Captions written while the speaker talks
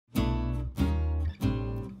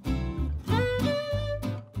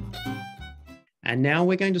And now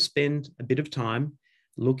we're going to spend a bit of time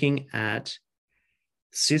looking at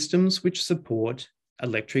systems which support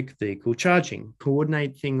electric vehicle charging,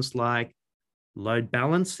 coordinate things like load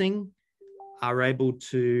balancing, are able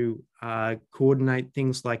to coordinate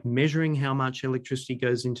things like measuring how much electricity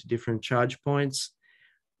goes into different charge points,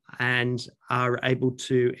 and are able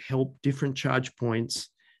to help different charge points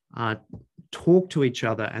talk to each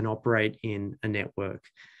other and operate in a network.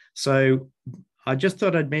 So I just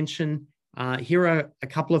thought I'd mention, here are a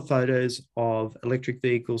couple of photos of electric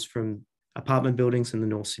vehicles from apartment buildings in the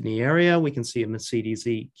North Sydney area. We can see a Mercedes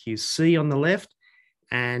EQC on the left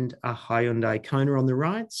and a Hyundai Kona on the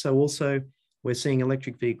right. So also we're seeing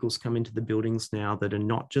electric vehicles come into the buildings now that are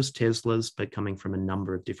not just Teslas, but coming from a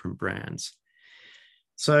number of different brands.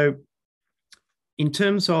 So in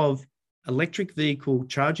terms of electric vehicle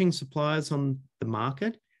charging suppliers on the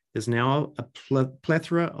market, there's now a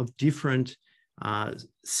plethora of different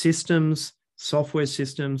systems, software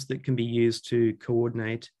systems that can be used to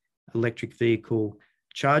coordinate electric vehicle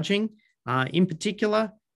charging. In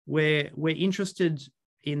particular, we're interested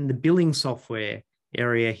in the billing software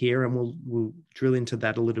area here, and we'll drill into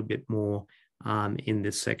that a little bit more in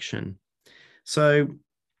this section. So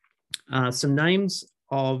some names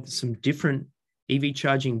of some different EV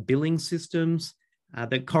charging billing systems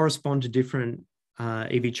that correspond to different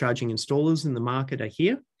EV charging installers in the market are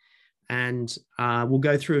here. And we'll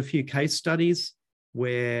go through a few case studies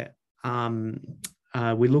where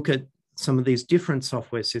we look at some of these different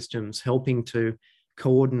software systems helping to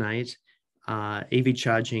coordinate EV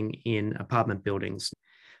charging in apartment buildings.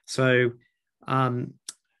 So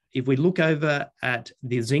if we look over at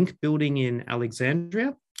the Zinc building in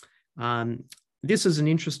Alexandria, this is an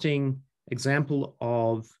interesting example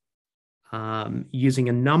of using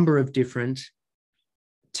a number of different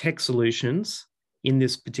tech solutions in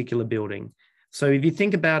this particular building. So if you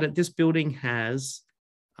think about it, this building has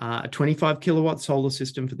a 25 kilowatt solar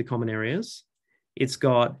system for the common areas. It's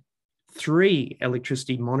got 3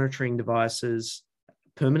 electricity monitoring devices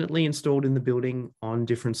permanently installed in the building on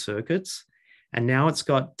different circuits. And now it's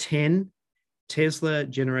got 10 Tesla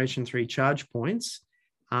Generation 3 charge points,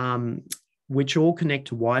 which all connect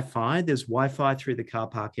to Wi-Fi. There's Wi-Fi through the car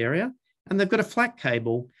park area, and they've got a flat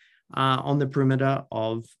cable on the perimeter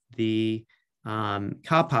of the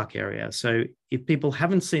car park area. So if people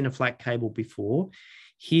haven't seen a flat cable before,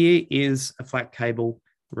 here is a flat cable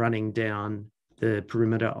running down the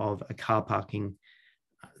perimeter of a car parking,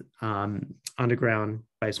 underground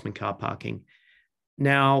basement car parking.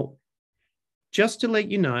 Now, just to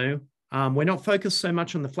let you know, we're not focused so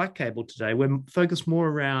much on the flat cable today. We're focused more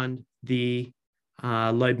around the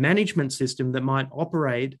load management system that might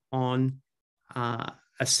operate on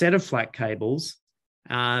a set of flat cables,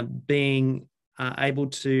 being able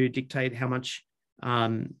to dictate how much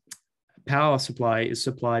power supply is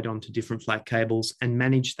supplied onto different flat cables and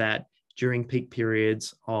manage that during peak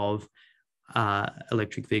periods of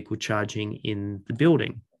electric vehicle charging in the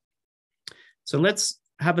building. So let's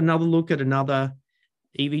have another look at another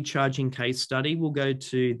EV charging case study. We'll go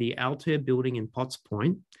to the Altair building in Potts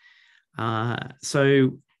Point.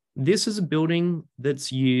 So this is a building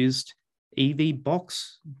that's used EV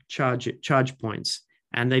box charge points,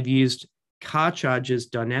 and they've used Car Charger's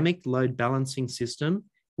dynamic load balancing system,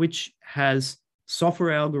 which has software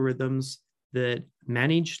algorithms that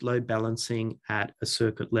manage load balancing at a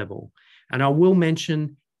circuit level. And I will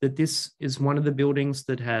mention that this is one of the buildings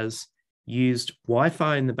that has used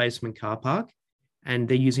Wi-Fi in the basement car park, and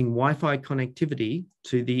they're using Wi-Fi connectivity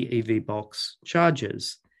to the EV box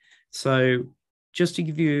chargers. So just to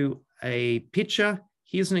give you a picture,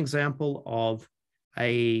 here's an example of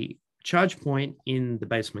a charge point in the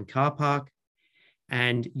basement car park.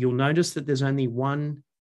 And you'll notice that there's only one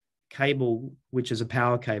cable, which is a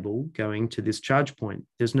power cable, going to this charge point.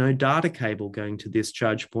 There's no data cable going to this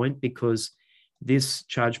charge point because this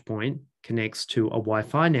charge point connects to a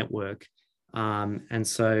Wi-Fi network. And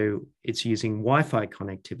so it's using Wi-Fi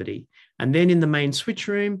connectivity. And then in the main switch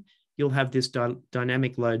room, you'll have this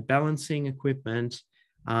dynamic load balancing equipment,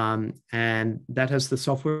 and that has the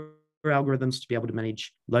software algorithms to be able to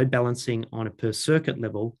manage load balancing on a per circuit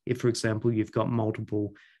level. If, for example, you've got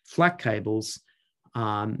multiple flat cables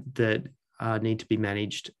that need to be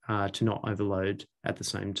managed to not overload at the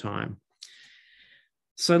same time.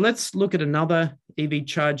 So let's look at another EV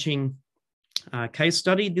charging case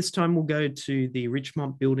study. This time we'll go to the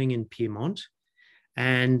Richmont building in Pyrmont.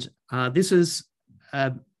 And this is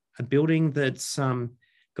a building that's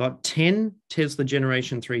got 10 Tesla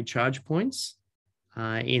Generation 3 charge points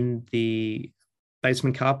in the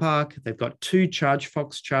basement car park. They've got 2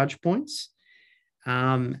 ChargeFox charge points,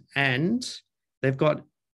 and they've got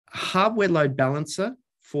hardware load balancer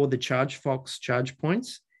for the ChargeFox charge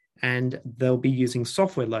points, and they'll be using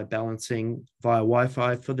software load balancing via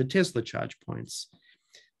Wi-Fi for the Tesla charge points.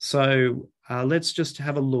 So let's just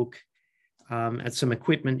have a look at some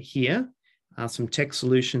equipment here, some tech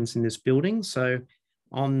solutions in this building. So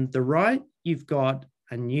on the right, you've got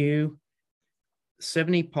a new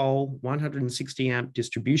 70-pole, 160-amp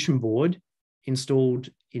distribution board installed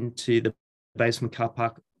into the basement car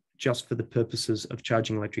park just for the purposes of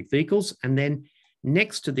charging electric vehicles. And then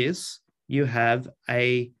next to this, you have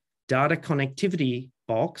a data connectivity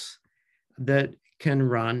box that can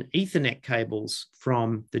run Ethernet cables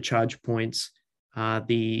from the charge points.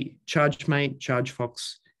 The ChargeMate,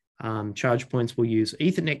 ChargeFox charge points will use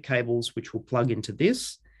Ethernet cables, which will plug into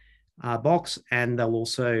this box, and they'll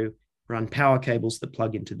also run power cables that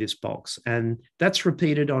plug into this box. And that's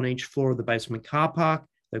repeated on each floor of the basement car park.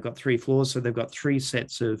 They've got 3 floors, so they've got 3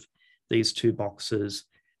 sets of these 2 boxes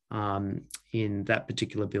in that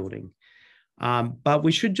particular building. But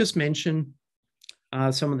we should just mention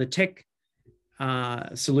some of the tech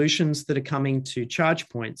solutions that are coming to charge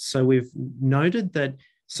points. So we've noted that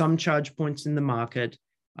some charge points in the market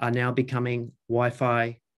are now becoming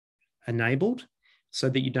Wi-Fi enabled so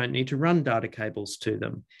that you don't need to run data cables to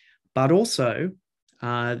them. But also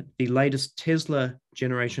the latest Tesla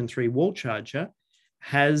Generation 3 Wallcharger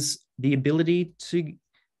has the ability to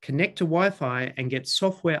connect to Wi-Fi and get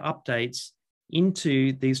software updates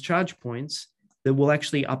into these charge points that will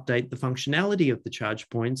actually update the functionality of the charge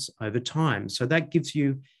points over time. So that gives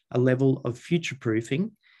you a level of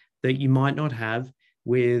future-proofing that you might not have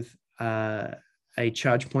with a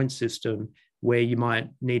charge point system where you might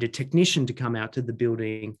need a technician to come out to the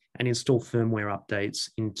building and install firmware updates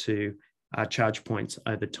into charge points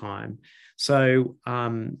over time. So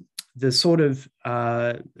the sort of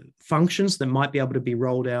functions that might be able to be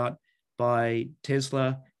rolled out by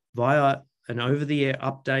Tesla via an over-the-air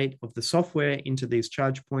update of the software into these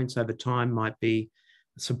charge points over time might be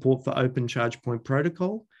support for open charge point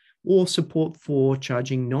protocol or support for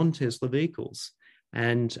charging non-Tesla vehicles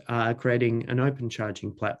and creating an open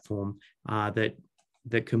charging platform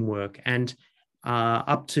that can work. And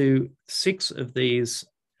up to 6 of these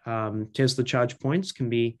Tesla charge points can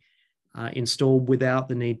be installed without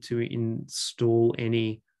the need to install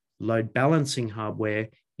any load balancing hardware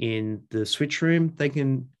in the switch room. They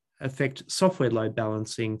can affect software load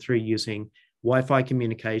balancing through using Wi-Fi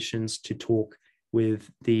communications to talk with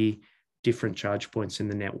the different charge points in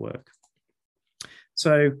the network.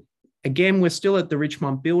 So again, we're still at the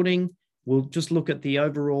Richmont building. We'll just look at the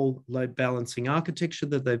overall load balancing architecture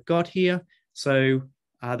that they've got here. So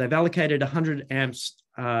they've allocated 100 amps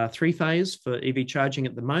 3-phase for EV charging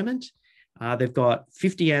at the moment. They've got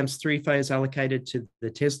 50 amps 3-phase allocated to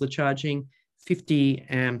the Tesla charging, 50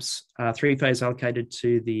 amps 3-phase allocated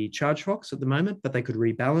to the ChargeFox at the moment, but they could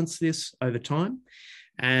rebalance this over time.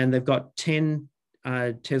 And they've got 10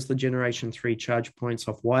 Tesla Generation 3 charge points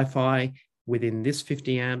off Wi-Fi within this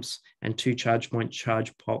 50 amps and 2 charge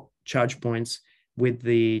points with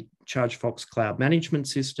the ChargeFox cloud management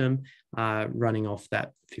system running off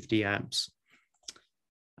that 50 amps.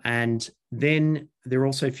 And then they're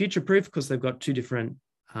also future-proof because they've got 2 different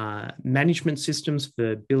management systems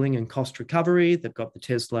for billing and cost recovery. They've got the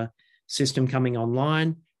Tesla system coming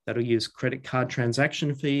online that'll use credit card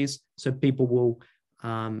transaction fees. So people will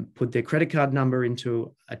put their credit card number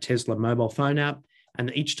into a Tesla mobile phone app,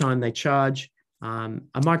 and each time they charge, a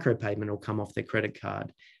micropayment will come off their credit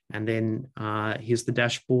card. And then here's the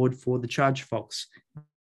dashboard for the ChargeFox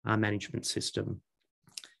management system.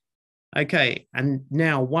 Okay, and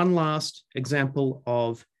now one last example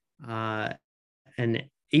of an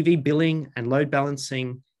EV billing and load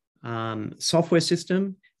balancing software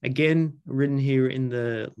system, again, written here in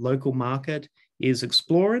the local market, is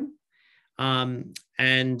Exploren.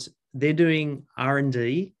 And they're doing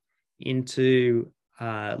R&D into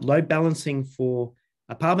load balancing for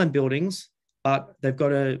apartment buildings, but they've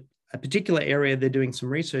got a particular area they're doing some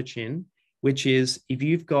research in, which is if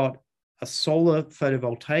you've got a solar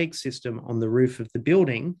photovoltaic system on the roof of the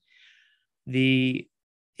building, the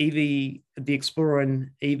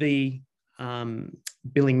Exploren EV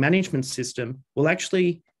billing management system will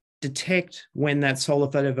actually detect when that solar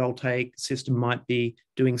photovoltaic system might be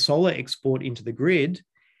doing solar export into the grid,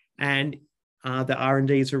 and the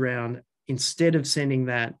R&Ds around, instead of sending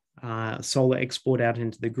that solar export out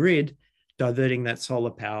into the grid, diverting that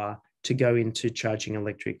solar power to go into charging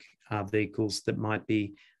electric vehicles that might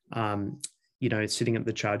be sitting at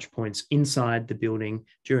the charge points inside the building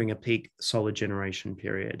during a peak solar generation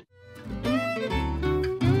period.